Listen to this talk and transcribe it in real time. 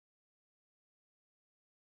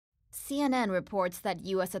CNN reports that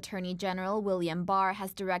U.S. Attorney General Wiliam Barr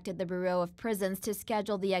has directed the Bureau of Prisons to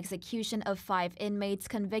schedule the execution of 5 inmates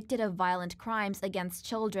convicted of violent crimes against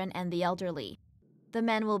children and the elderly. The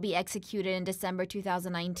men will be executed in December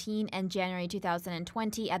 2019 and January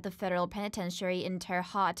 2020 at the federal penitentiary in Terre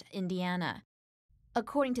Haute, Indiana.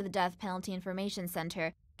 According to the Death Penalty Information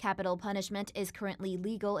Center, capital punishment is currently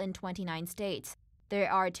legal in 29 states. There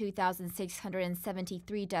are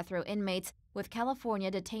 2,673 death row inmates, with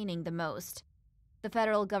California detaining the most. The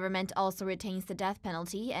federal government also retains the death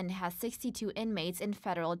penalty and has 62 inmates in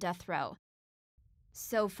federal death row.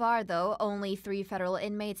 So far, though, only 3 federal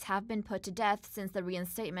inmates have been put to death since the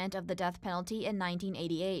reinstatement of the death penalty in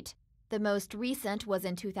 1988. The most recent was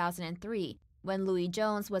in 2003, when Louis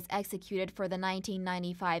Jones was executed for the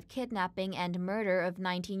 1995 kidnapping and murder of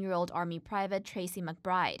 19-year-old Army Private Tracy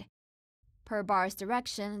McBride. Per Barr's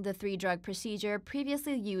direction, the 3-drug procedure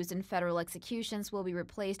previously used in federal executions will be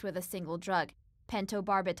replaced with a single drug,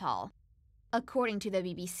 pentobarbital. According to the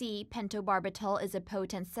BBC, pentobarbital is a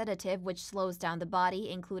potent sedative which slows down the body,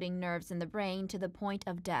 including nerves in the brain, to the point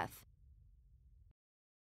of death.